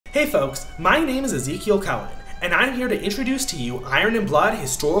Hey folks, my name is Ezekiel Cohen, and I'm here to introduce to you Iron and Blood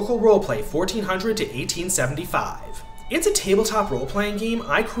Historical Roleplay 1400 to 1875. It's a tabletop role-playing game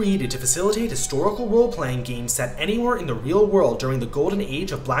I created to facilitate historical role-playing games set anywhere in the real world during the golden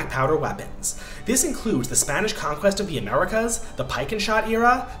age of black powder weapons. This includes the Spanish conquest of the Americas, the pike and shot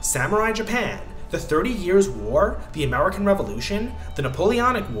era, samurai Japan, the 30 Years' War, the American Revolution, the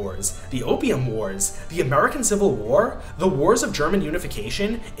Napoleonic Wars, the Opium Wars, the American Civil War, the Wars of German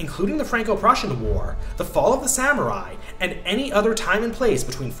Unification, including the Franco-Prussian War, the fall of the samurai, and any other time and place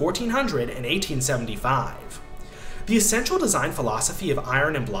between 1400 and 1875. The essential design philosophy of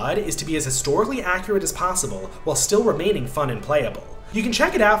Iron and Blood is to be as historically accurate as possible while still remaining fun and playable. You can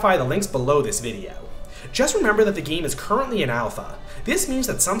check it out via the links below this video. Just remember that the game is currently in alpha. This means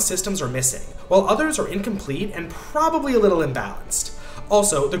that some systems are missing, while others are incomplete and probably a little imbalanced.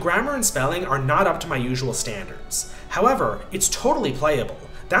 Also, the grammar and spelling are not up to my usual standards. However, it's totally playable.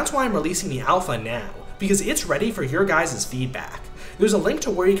 That's why I'm releasing the alpha now, because it's ready for your guys' feedback. There's a link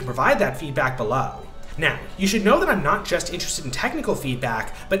to where you can provide that feedback below. Now, you should know that I'm not just interested in technical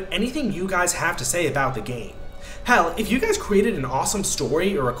feedback, but anything you guys have to say about the game. Hell, if you guys created an awesome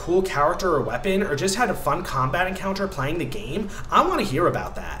story or a cool character or weapon or just had a fun combat encounter playing the game, I want to hear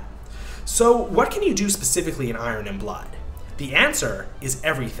about that. So what can you do specifically in Iron and Blood? The answer is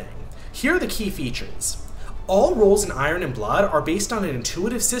everything. Here are the key features. All rolls in Iron and Blood are based on an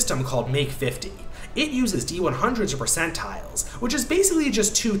intuitive system called Make 50. It uses D100s or percentiles, which is basically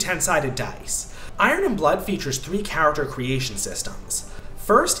just two 10-sided dice. Iron and Blood features 3 character creation systems.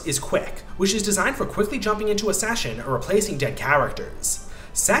 First is Quick, which is designed for quickly jumping into a session or replacing dead characters.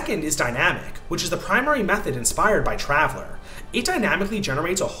 Second is Dynamic, which is the primary method inspired by Traveler. It dynamically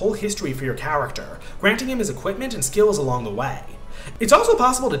generates a whole history for your character, granting him his equipment and skills along the way. It's also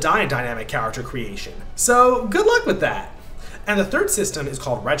possible to die in dynamic character creation, so good luck with that! And the third system is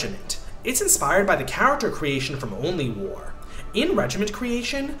called Regiment. It's inspired by the character creation from Only War. In regiment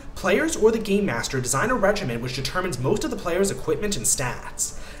creation, players or the game master design a regiment which determines most of the player's equipment and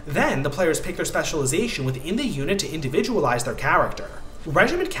stats. Then, the players pick their specialization within the unit to individualize their character.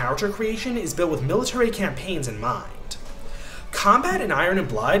 Regiment character creation is built with military campaigns in mind. Combat in Iron and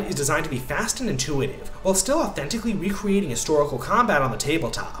Blood is designed to be fast and intuitive, while still authentically recreating historical combat on the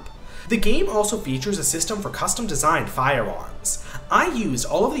tabletop. The game also features a system for custom-designed firearms. I used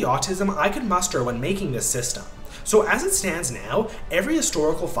all of the autism I could muster when making this system. So as it stands now, every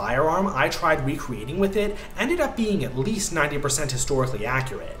historical firearm I tried recreating with it ended up being at least 90% historically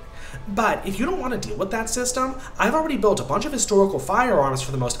accurate. But if you don't want to deal with that system, I've already built a bunch of historical firearms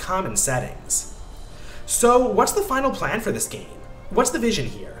for the most common settings. So what's the final plan for this game? What's the vision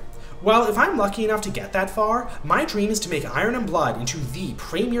here? Well, if I'm lucky enough to get that far, my dream is to make Iron and Blood into the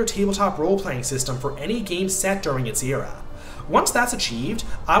premier tabletop role-playing system for any game set during its era. Once that's achieved,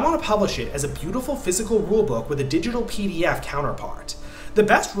 I want to publish it as a beautiful physical rulebook with a digital PDF counterpart. The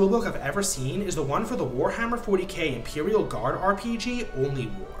best rulebook I've ever seen is the one for the Warhammer 40k Imperial Guard RPG, Only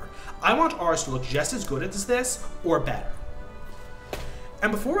War. I want ours to look just as good as this, or better.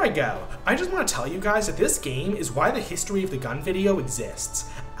 And before I go, I just want to tell you guys that this game is why the History of the Gun video exists.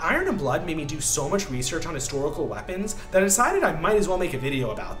 Iron and Blood made me do so much research on historical weapons that I decided I might as well make a video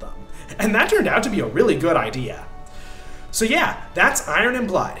about them. And that turned out to be a really good idea. So yeah, that's Iron and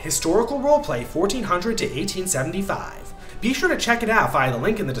Blood, Historical Roleplay 1400 to 1875. Be sure to check it out via the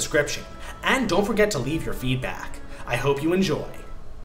link in the description, and don't forget to leave your feedback. I hope you enjoy.